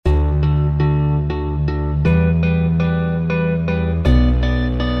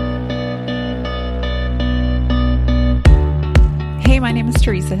is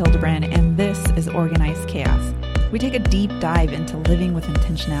Teresa Hildebrand, and this is Organized Chaos. We take a deep dive into living with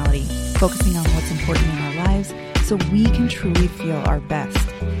intentionality, focusing on what's important in our lives so we can truly feel our best.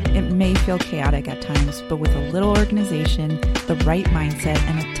 It may feel chaotic at times, but with a little organization, the right mindset,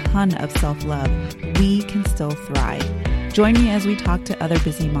 and a ton of self-love, we can still thrive. Join me as we talk to other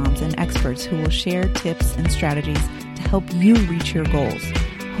busy moms and experts who will share tips and strategies to help you reach your goals.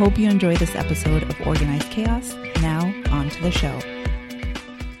 Hope you enjoy this episode of Organized Chaos. Now, on to the show.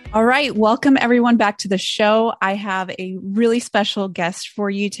 All right. Welcome everyone back to the show. I have a really special guest for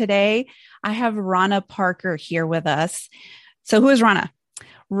you today. I have Rana Parker here with us. So who is Rana?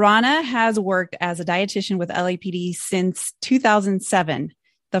 Rana has worked as a dietitian with LAPD since 2007,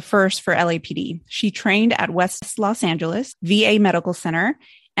 the first for LAPD. She trained at West Los Angeles VA Medical Center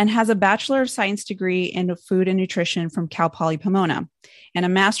and has a Bachelor of Science degree in Food and Nutrition from Cal Poly Pomona and a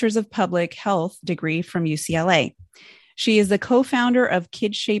Master's of Public Health degree from UCLA. She is the co-founder of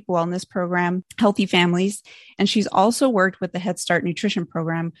KidShape Wellness Program, Healthy Families, and she's also worked with the Head Start Nutrition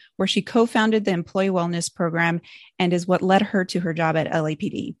Program, where she co-founded the Employee Wellness Program and is what led her to her job at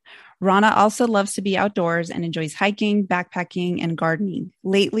LAPD. Rana also loves to be outdoors and enjoys hiking, backpacking, and gardening.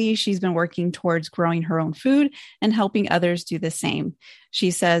 Lately, she's been working towards growing her own food and helping others do the same.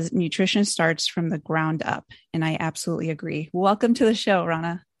 She says nutrition starts from the ground up, and I absolutely agree. Welcome to the show,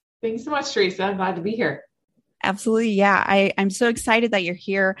 Rana. Thanks so much, Teresa. I'm glad to be here. Absolutely. Yeah. I'm so excited that you're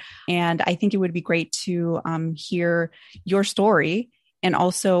here. And I think it would be great to hear your story and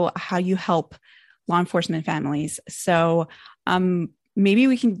also how you help law enforcement families. So maybe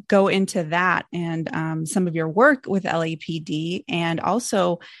we can go into that and some of your work with LAPD, and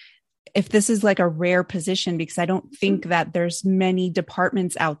also if this is like a rare position, because I don't think that there's many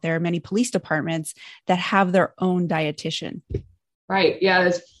departments out there, many police departments that have their own dietitian. Right. Yeah.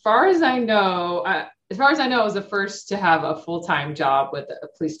 As far as I know, it was the first to have a full-time job with a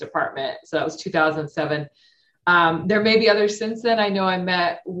police department. So that was 2007. There may be others since then. I know I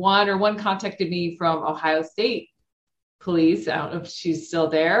met one contacted me from Ohio State Police. I don't know if she's still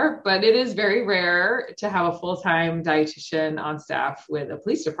there, but it is very rare to have a full-time dietitian on staff with a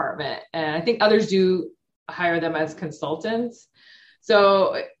police department. And I think others do hire them as consultants.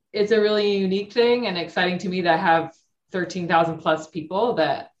 So it's a really unique thing and exciting to me that I have 13,000 plus people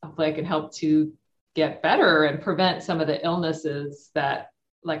that hopefully I can help to get better and prevent some of the illnesses that,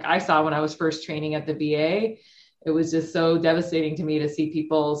 like I saw when I was first training at the VA. It was just so devastating to me to see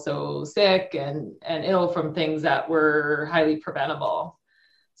people so sick and ill from things that were highly preventable.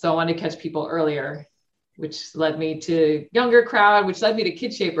 So I wanted to catch people earlier, which led me to younger crowd, which led me to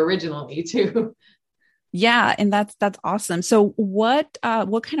KidShape originally too. Yeah. And that's awesome. So what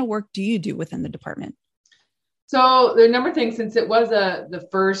kind of work do you do within the department? So there are a number of things. Since it was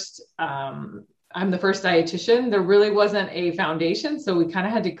I'm the first dietitian, there really wasn't a foundation. So we kind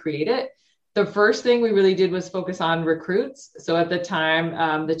of had to create it. The first thing we really did was focus on recruits. So at the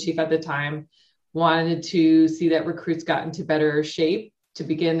time, the chief at the time wanted to see that recruits got into better shape to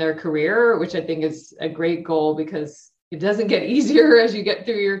begin their career, which I think is a great goal because it doesn't get easier as you get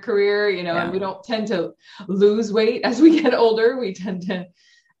through your career, and we don't tend to lose weight as we get older. We tend to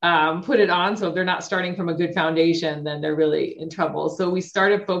put it on. So if they're not starting from a good foundation, then they're really in trouble. So we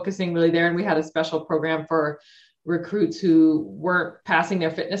started focusing really there, and we had a special program for recruits who weren't passing their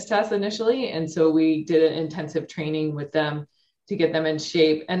fitness tests initially. And so we did an intensive training with them to get them in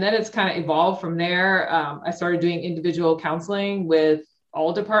shape. And then it's kind of evolved from there. I started doing individual counseling with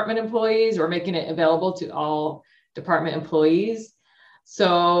all department employees, or making it available to all department employees.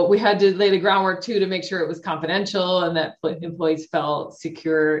 So we had to lay the groundwork too, to make sure it was confidential and that employees felt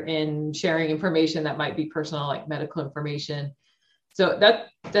secure in sharing information that might be personal, like medical information. So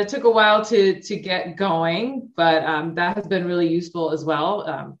that took a while to get going, but that has been really useful as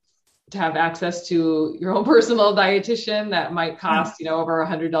well, to have access to your own personal dietitian that might cost, over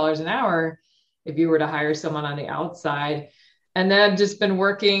 $100 an hour if you were to hire someone on the outside. And then I've just been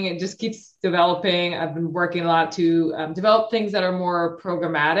working, it just keeps developing. I've been working a lot to develop things that are more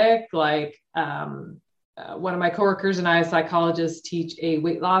programmatic, like one of my coworkers and I, psychologists, teach a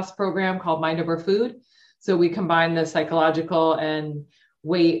weight loss program called Mind Over Food. So we combine the psychological and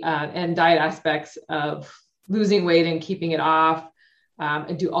weight and diet aspects of losing weight and keeping it off,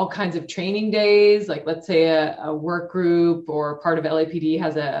 and do all kinds of training days. Like let's say a work group or part of LAPD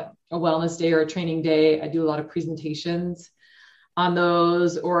has a wellness day or a training day. I do a lot of presentations on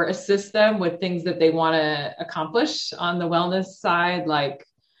those, or assist them with things that they want to accomplish on the wellness side. Like,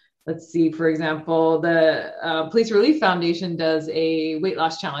 let's see, for example, the Police Relief Foundation does a weight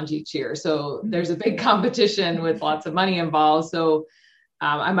loss challenge each year. So there's a big competition with lots of money involved. So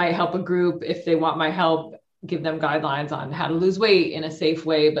I might help a group if they want my help give them guidelines on how to lose weight in a safe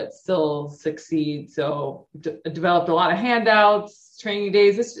way, but still succeed. So developed a lot of handouts, training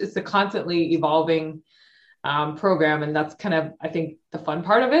days. It's a constantly evolving program. And that's kind of, I think the fun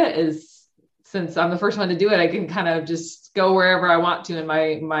part of it is, since I'm the first one to do it, I can kind of just go wherever I want to.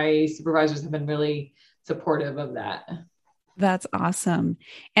 And my supervisors have been really supportive of that. That's awesome.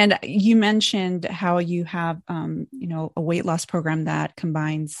 And you mentioned how you have, a weight loss program that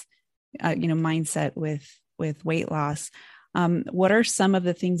combines, mindset with weight loss. What are some of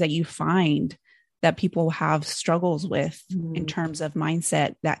the things that you find that people have struggles with in terms of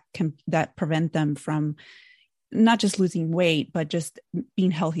mindset that prevent them from not just losing weight, but just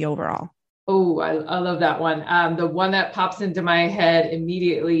being healthy overall? Oh, I love that one. The one that pops into my head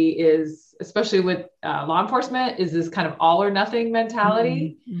immediately is, especially with law enforcement, is this kind of all or nothing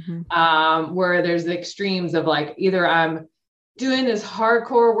mentality, where there's the extremes of like, either I'm doing this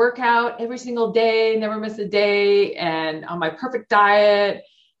hardcore workout every single day, never miss a day, and on my perfect diet,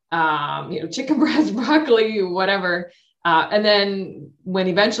 chicken breast, broccoli, whatever. And then when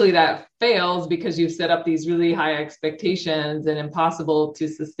eventually that fails because you've set up these really high expectations and impossible to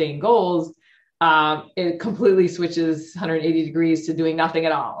sustain goals, it completely switches 180 degrees to doing nothing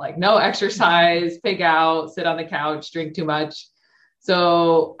at all, like no exercise, pig out, sit on the couch, drink too much.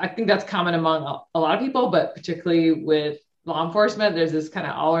 So I think that's common among a lot of people, but particularly with law enforcement, there's this kind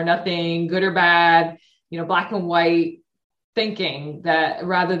of all or nothing, good or bad, black and white thinking, that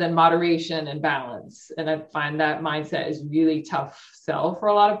rather than moderation and balance. And I find that mindset is really tough sell for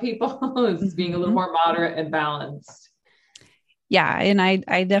a lot of people, is being a little more moderate and balanced. Yeah. And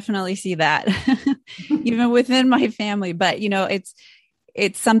I definitely see that even within my family, but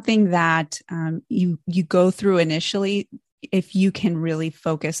it's something that you go through initially, if you can really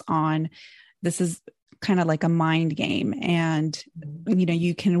focus on, this is kind of like a mind game, and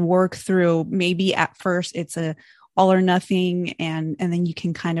you can work through, maybe at first it's a all or nothing, and then you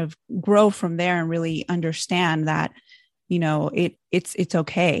can kind of grow from there and really understand that it's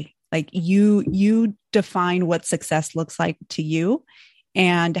okay. Like you define what success looks like to you,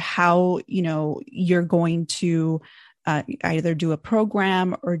 and how you're going to either do a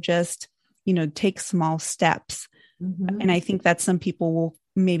program or just take small steps. And I think that some people will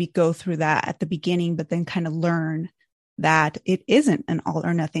maybe go through that at the beginning, but then kind of learn that it isn't an all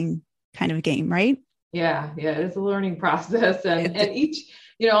or nothing kind of game, right? Yeah, it's a learning process. And each,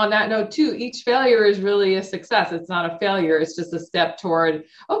 on that note too, each failure is really a success. It's not a failure. It's just a step toward,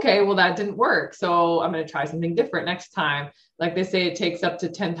 okay, well, that didn't work, so I'm going to try something different next time. Like they say, it takes up to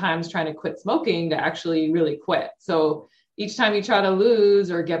 10 times trying to quit smoking to actually really quit. So each time you try to lose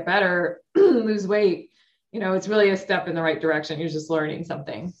or get better, lose weight, it's really a step in the right direction. You're just learning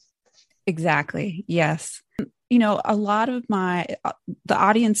something. Exactly. Yes. A lot of the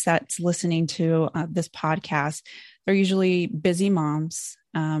audience that's listening to this podcast, they're usually busy moms,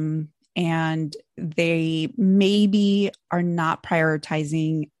 and they maybe are not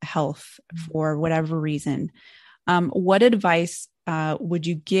prioritizing health for whatever reason. What advice would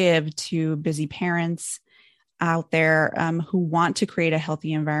you give to busy parents out there who want to create a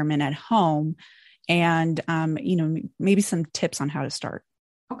healthy environment at home, and maybe some tips on how to start?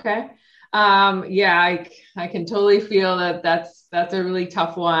 Okay. I can totally feel that's a really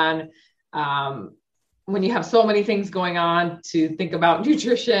tough one. When you have so many things going on to think about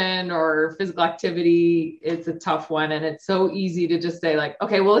nutrition or physical activity, it's a tough one. And it's so easy to just say like,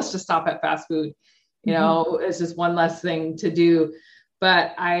 okay, well, let's just stop at fast food. It's just one less thing to do.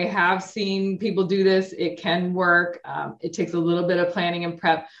 But I have seen people do this. It can work. It takes a little bit of planning and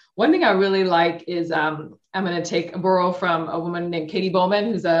prep. One thing I really like is I'm going to borrow from a woman named Katie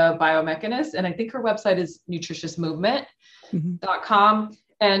Bowman, who's a biomechanist. And I think her website is nutritiousmovement.com.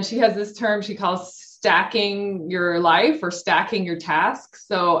 And she has this term she calls stacking your life or stacking your tasks.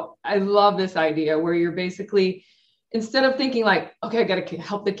 So I love this idea where you're basically, instead of thinking like, okay, I got to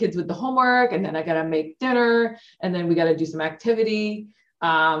help the kids with the homework, and then I got to make dinner, and then we got to do some activity.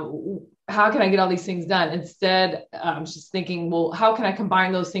 How can I get all these things done? Instead, I'm just thinking, well, how can I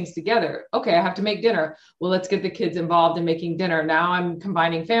combine those things together? Okay, I have to make dinner. Well, let's get the kids involved in making dinner. Now I'm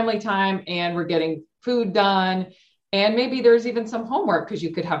combining family time and we're getting food done. And maybe there's even some homework, because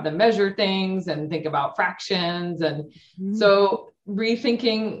you could have them measure things and think about fractions. And so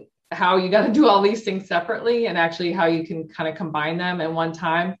rethinking how you got to do all these things separately, and actually how you can kind of combine them in one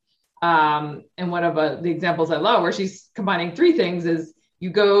time. And one of the examples I love where she's combining three things is you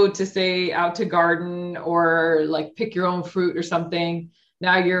go to say out to garden or like pick your own fruit or something.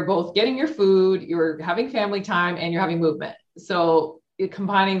 Now you're both getting your food, you're having family time, and you're having movement. So you're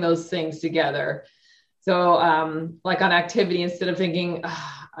combining those things together. So like on activity, instead of thinking,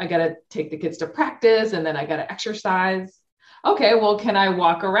 I got to take the kids to practice and then I got to exercise. Okay, well, can I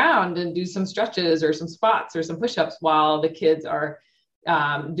walk around and do some stretches or some squats or some push-ups while the kids are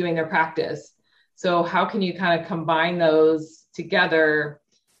doing their practice? So how can you kind of combine those together?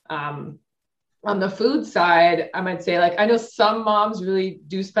 On the food side, I might say, like, I know some moms really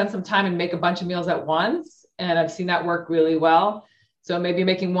do spend some time and make a bunch of meals at once. And I've seen that work really well. So maybe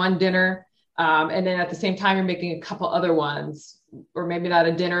making one dinner, and then at the same time, you're making a couple other ones, or maybe not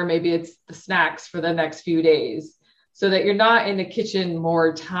a dinner, maybe it's the snacks for the next few days, so that you're not in the kitchen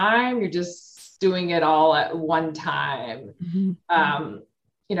more time. You're just doing it all at one time. Mm-hmm.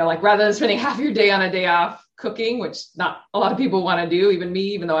 Like rather than spending half your day on a day off cooking, which not a lot of people want to do, even me,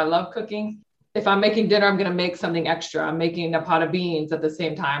 even though I love cooking. If I'm making dinner, I'm going to make something extra. I'm making a pot of beans at the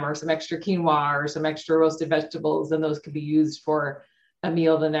same time, or some extra quinoa or some extra roasted vegetables. And those could be used for a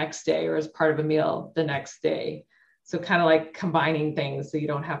meal the next day or as part of a meal the next day. So kind of like combining things so you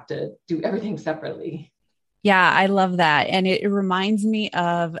don't have to do everything separately. Yeah, I love that. And it reminds me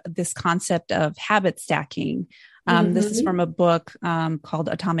of this concept of habit stacking. This is from a book called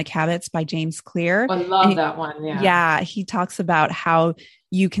Atomic Habits by James Clear. I love that one. Yeah. Yeah. He talks about how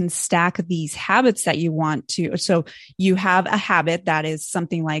you can stack these habits that you want to. So you have a habit that is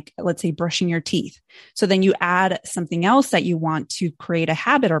something like, let's say, brushing your teeth. So then you add something else that you want to create a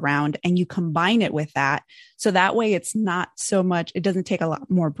habit around, and you combine it with that. So that way it's not so much, it doesn't take a lot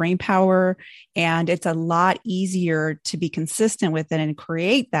more brain power, and it's a lot easier to be consistent with it and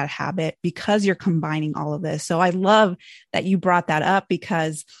create that habit because you're combining all of this. So I love that you brought that up,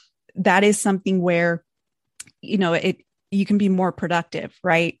 because that is something where, you can be more productive,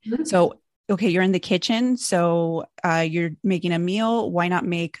 right? Mm-hmm. So, okay, you're in the kitchen, so you're making a meal. Why not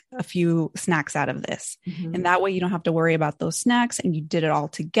make a few snacks out of this? Mm-hmm. And that way you don't have to worry about those snacks, and you did it all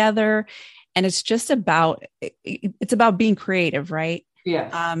together. And it's just about, it's about being creative, right?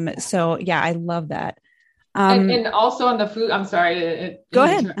 Yes. So yeah, I love that. And also on the food, I'm sorry. Go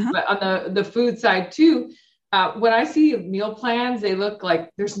ahead. But on the food side too, when I see meal plans, they look like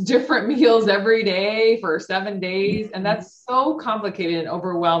there's different meals every day for 7 days. And that's so complicated and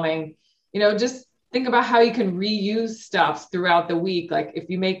overwhelming. Just think about how you can reuse stuff throughout the week. Like if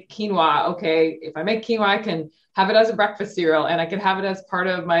you make quinoa, okay, if I make quinoa, I can have it as a breakfast cereal, and I can have it as part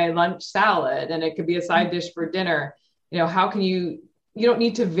of my lunch salad, and it could be a side dish for dinner. How can you don't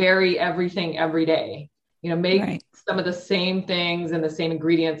need to vary everything every day. Make some of the same things and the same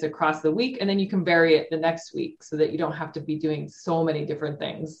ingredients across the week, and then you can vary it the next week so that you don't have to be doing so many different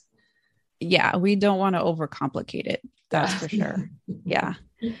things. Yeah, we don't want to overcomplicate it. That's for sure. Yeah.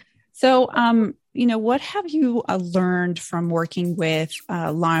 So, what have you learned from working with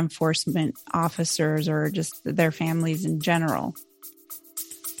law enforcement officers or just their families in general?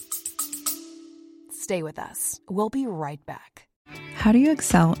 Stay with us. We'll be right back. How do you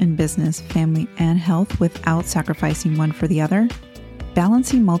excel in business, family, and health without sacrificing one for the other?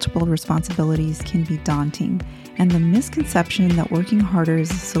 Balancing multiple responsibilities can be daunting, and the misconception that working harder is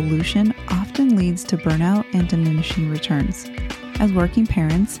a solution often leads to burnout and diminishing returns. As working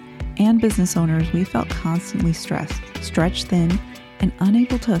parents and business owners, we felt constantly stressed, stretched thin, and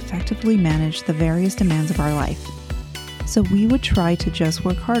unable to effectively manage the various demands of our life. So we would try to just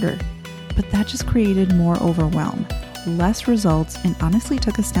work harder, but that just created more overwhelm, less results, and honestly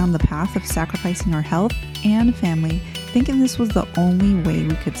took us down the path of sacrificing our health and family, thinking this was the only way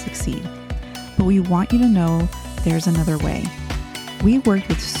we could succeed. But we want you to know there's another way. We worked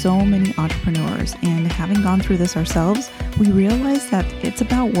with so many entrepreneurs, and having gone through this ourselves, we realized that it's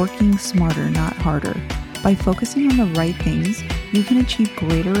about working smarter, not harder. By focusing on the right things, you can achieve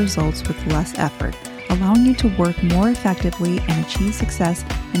greater results with less effort, allowing you to work more effectively and achieve success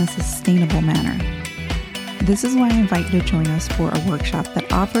in a sustainable manner. This is why I invite you to join us for a workshop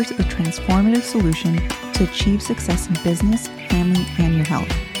that offers a transformative solution to achieve success in business, family, and your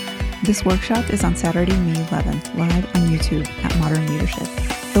health. This workshop is on Saturday, May 11th, live on YouTube at Modern Leadership.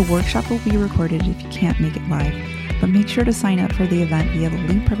 The workshop will be recorded if you can't make it live, but make sure to sign up for the event via the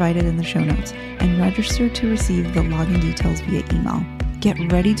link provided in the show notes and register to receive the login details via email.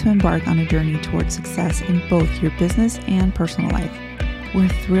 Get ready to embark on a journey towards success in both your business and personal life. We're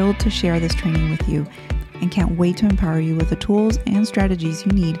thrilled to share this training with you and can't wait to empower you with the tools and strategies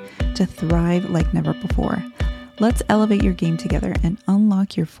you need to thrive like never before. Let's elevate your game together and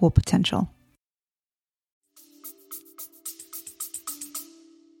unlock your full potential.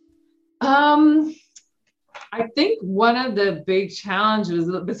 I think one of the big challenges,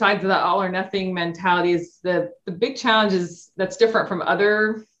 besides the all or nothing mentality, is the big challenge is that's different from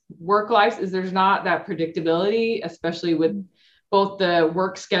other work lives is there's not that predictability, especially with both the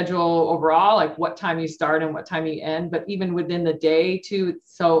work schedule overall, like what time you start and what time you end, but even within the day too,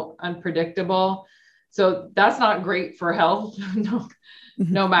 it's so unpredictable. So that's not great for health,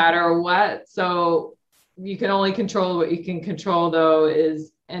 no matter what. So you can only control what you can control though,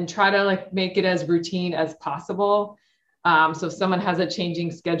 and try to like make it as routine as possible. So if someone has a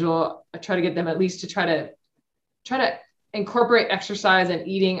changing schedule, I try to get them at least to try to incorporate exercise and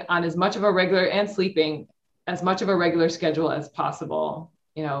eating on as much of a regular, and sleeping as much of a regular schedule as possible,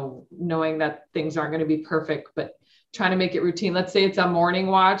 knowing that things aren't going to be perfect, but trying to make it routine. Let's say it's a morning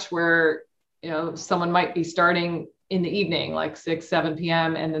watch where, someone might be starting in the evening, like 6, 7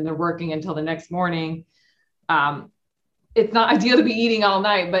 p.m. and then they're working until the next morning. It's not ideal to be eating all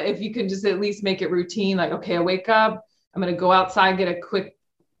night, but if you can just at least make it routine, like, okay, I wake up, I'm going to go outside, get a quick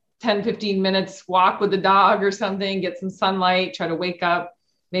 10, 15 minutes walk with the dog or something, get some sunlight, try to wake up,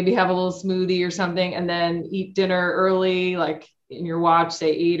 maybe have a little smoothie or something, and then eat dinner early, like in your watch, say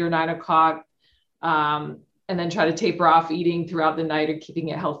 8 or 9 o'clock. And then try to taper off eating throughout the night or keeping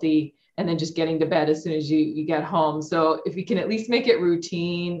it healthy, and then just getting to bed as soon as you get home. So if you can at least make it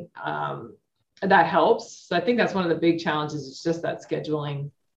routine, that helps. So I think that's one of the big challenges. It's just that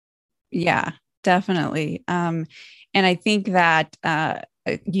scheduling. Yeah, definitely. And I think that,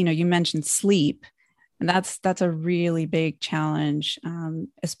 you mentioned sleep, and that's a really big challenge,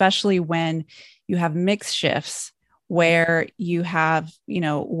 especially when you have mixed shifts where you have,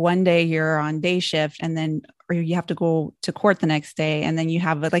 one day you're on day shift and then, or you have to go to court the next day. And then you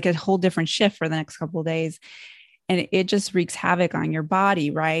have like a whole different shift for the next couple of days. And it just wreaks havoc on your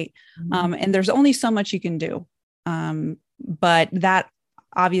body. Right. Mm-hmm. And there's only so much you can do. But that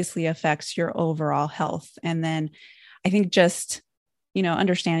obviously affects your overall health. And then I think just,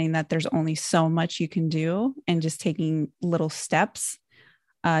 understanding that there's only so much you can do and just taking little steps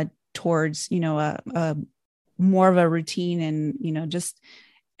towards, a more of a routine and, just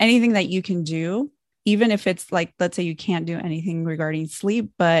anything that you can do, even if it's like, let's say you can't do anything regarding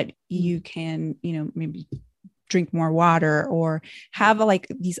sleep, but you can, maybe drink more water or have like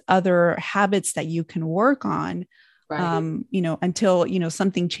these other habits that you can work on. Right. Until,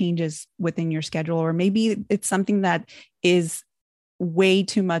 something changes within your schedule, or maybe it's something that is way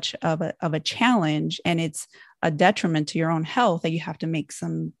too much of a challenge and it's a detriment to your own health that you have to make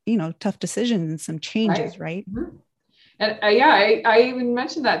some, tough decisions and some changes. Right. Mm-hmm. And I even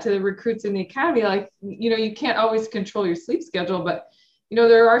mentioned that to the recruits in the academy, like, you can't always control your sleep schedule, but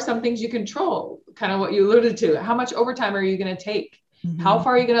there are some things you control, kind of what you alluded to. How much overtime are you going to take? Mm-hmm. How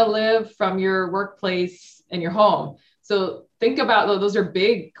far are you going to live from your workplace and your home? So think about those are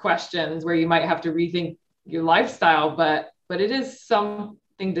big questions where you might have to rethink your lifestyle, but it is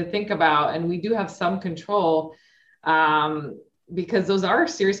something to think about. And we do have some control because those are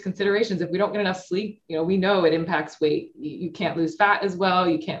serious considerations. If we don't get enough sleep, we know it impacts weight. You can't lose fat as well.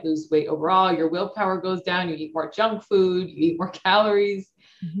 You can't lose weight overall. Your willpower goes down. You eat more junk food, you eat more calories,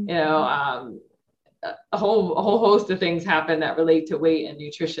 mm-hmm. A whole host of things happen that relate to weight and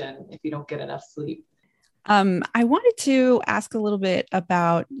nutrition if you don't get enough sleep. I wanted to ask a little bit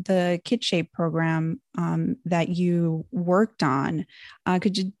about the KidShape program that you worked on.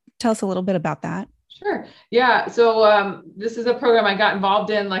 Could you tell us a little bit about that? Sure. Yeah. So this is a program I got involved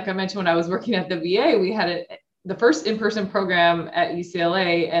in. Like I mentioned, when I was working at the VA, we had the first in-person program at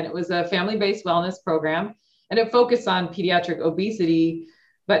UCLA, and it was a family-based wellness program, and it focused on pediatric obesity.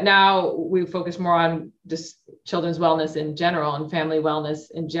 But now we focus more on just children's wellness in general and family wellness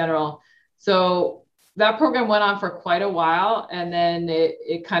in general. So that program went on for quite a while, and then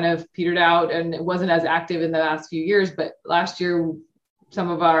it kind of petered out and it wasn't as active in the last few years. But last year, some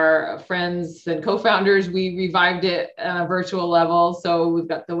of our friends and co-founders, we revived it on a virtual level. So we've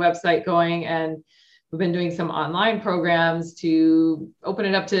got the website going, and we've been doing some online programs to open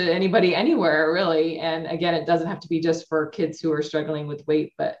it up to anybody, anywhere, really. And again, it doesn't have to be just for kids who are struggling with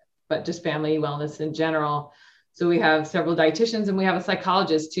weight, but just family wellness in general. So we have several dietitians and we have a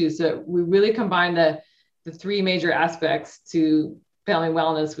psychologist too. So we really combine the three major aspects to family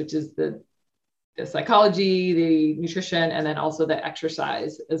wellness, which is the psychology, the nutrition, and then also the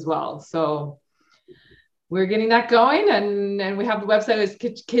exercise as well. So we're getting that going, and we have the website is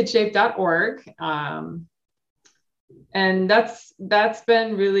kidshape.org. And that's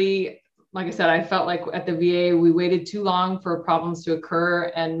been really, like I said, I felt like at the VA, we waited too long for problems to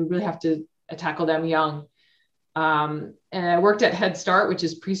occur, and we really have to tackle them young. And I worked at Head Start, which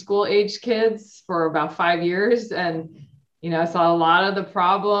is preschool age kids, for about 5 years. And, I saw a lot of the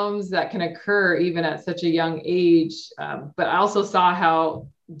problems that can occur even at such a young age. But I also saw how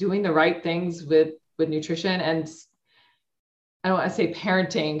doing the right things with nutrition and I don't want to say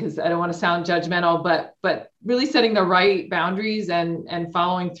parenting because I don't want to sound judgmental, but really setting the right boundaries and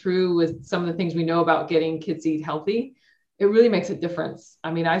following through with some of the things we know about getting kids to eat healthy, it really makes a difference.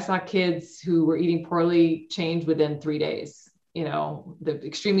 I mean, I saw kids who were eating poorly change within 3 days. You know, the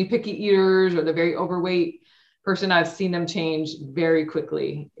extremely picky eaters or the very overweight person, I've seen them change very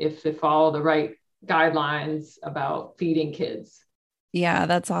quickly if they follow the right guidelines about feeding kids. Yeah,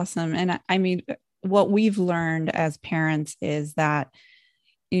 that's awesome. And I mean, what we've learned as parents is that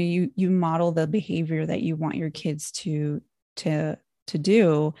you model the behavior that you want your kids to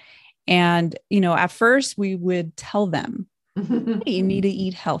do. And, at first we would tell them, hey, you need to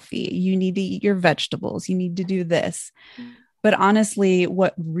eat healthy. You need to eat your vegetables. You need to do this. But honestly,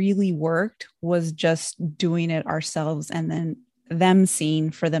 what really worked was just doing it ourselves and then them seeing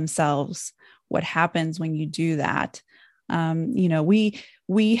for themselves what happens when you do that.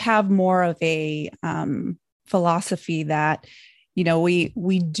 We have more of a philosophy that,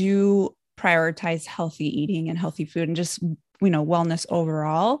 we do prioritize healthy eating and healthy food and just, wellness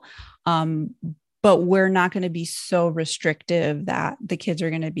overall. But we're not going to be so restrictive that the kids are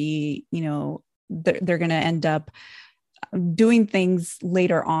going to be, they're going to end up doing things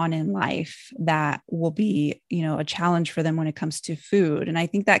later on in life that will be, a challenge for them when it comes to food. And I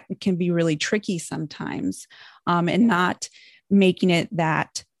think that can be really tricky sometimes, and not making it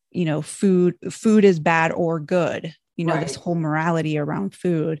that, food is bad or good, Right. This whole morality around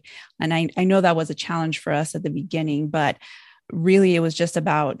food. And I know that was a challenge for us at the beginning, but really it was just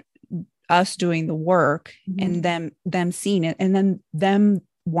about us doing the work and them seeing it and then them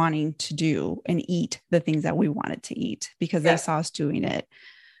wanting to do and eat the things that we wanted to eat because they saw us doing it.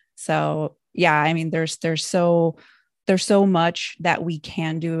 So yeah, I mean, there's so much that we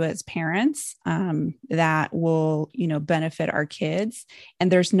can do as parents that will, benefit our kids.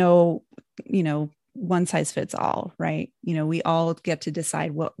 And there's no, one size fits all, right? We all get to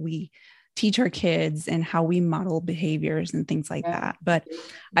decide what we teach our kids and how we model behaviors and things like that. But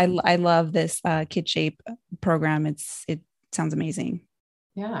I love this Kid Shape program. It sounds amazing.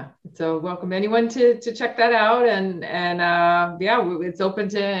 Yeah. So welcome anyone to check that out. And it's open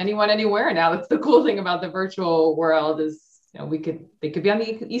to anyone, anywhere now. That's the cool thing about the virtual world is, they could be on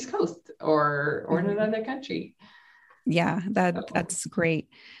the East Coast or in another country. Yeah, that's great.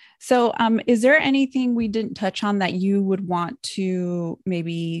 So, is there anything we didn't touch on that you would want to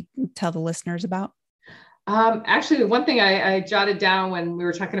maybe tell the listeners about? Actually, one thing I jotted down when we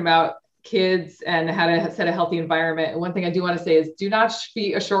were talking about kids and how to set a healthy environment. One thing I do want to say is do not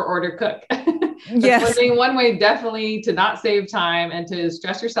be a short order cook. Yes. One way definitely to not save time and to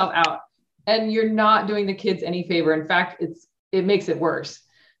stress yourself out. And you're not doing the kids any favor. In fact, it makes it worse.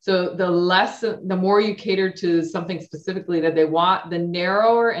 So the more you cater to something specifically that they want, the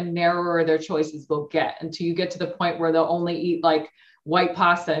narrower and narrower their choices will get until you get to the point where they'll only eat like white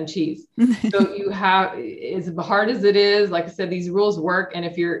pasta and cheese. So you have, as hard as it is, like I said, these rules work. And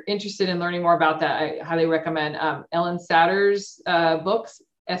if you're interested in learning more about that, I highly recommend Ellen Satter's books,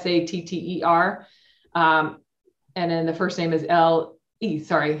 Satter. And then the first name is Ellyn,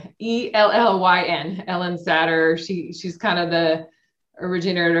 Ellen Satter. She's kind of the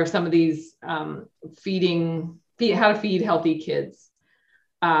originator of some of these how to feed healthy kids.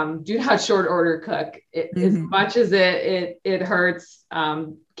 Do not short order cook. As much as it hurts,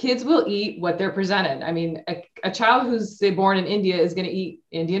 kids will eat what they're presented. I mean, a child who's say born in India is going to eat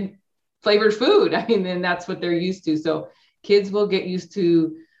Indian flavored food. I mean, and that's what they're used to. So kids will get used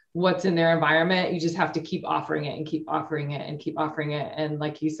to what's in their environment. You just have to keep offering it and keep offering it and keep offering it. And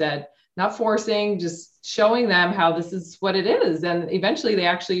like you said, not forcing, just showing them how this is what it is. And eventually they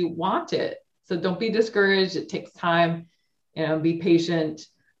actually want it. So don't be discouraged. It takes time, be patient.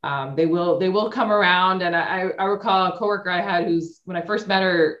 They will come around. And I recall a coworker I had when I first met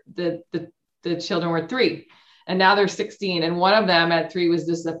her, the children were 3 and now they're 16. And one of them at 3 was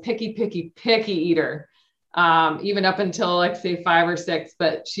just a picky eater. Even up until like say 5 or 6,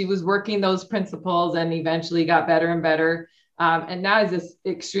 but she was working those principles and eventually got better and better. And now he's this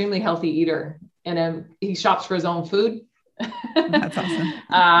extremely healthy eater and he shops for his own food. That's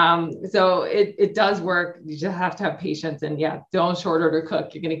awesome. So it does work. You just have to have patience and don't short order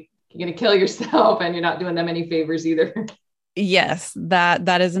cook. You're going to kill yourself and you're not doing them any favors either. Yes,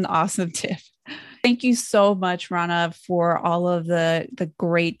 that is an awesome tip. Thank you so much, Rana, for all of the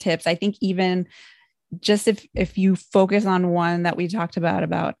great tips. I think even just if you focus on one that we talked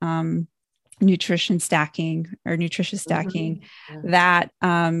about nutritious stacking, that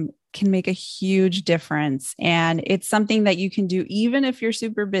can make a huge difference. And it's something that you can do even if you're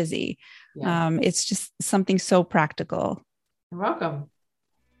super busy. Yeah. It's just something so practical. You're welcome.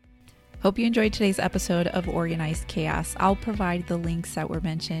 Hope you enjoyed today's episode of Organized Chaos. I'll provide the links that were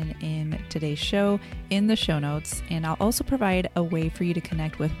mentioned in today's show in the show notes, and I'll also provide a way for you to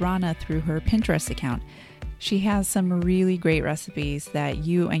connect with Rana through her Pinterest account. She has some really great recipes that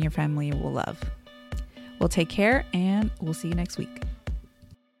you and your family will love. Well, take care, and we'll see you next week.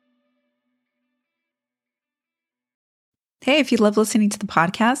 Hey, if you love listening to the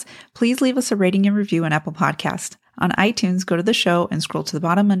podcast, please leave us a rating and review on Apple Podcast. On iTunes, go to the show and scroll to the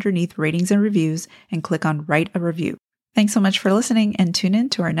bottom underneath ratings and reviews and click on Write a Review. Thanks so much for listening, and tune in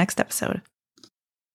to our next episode.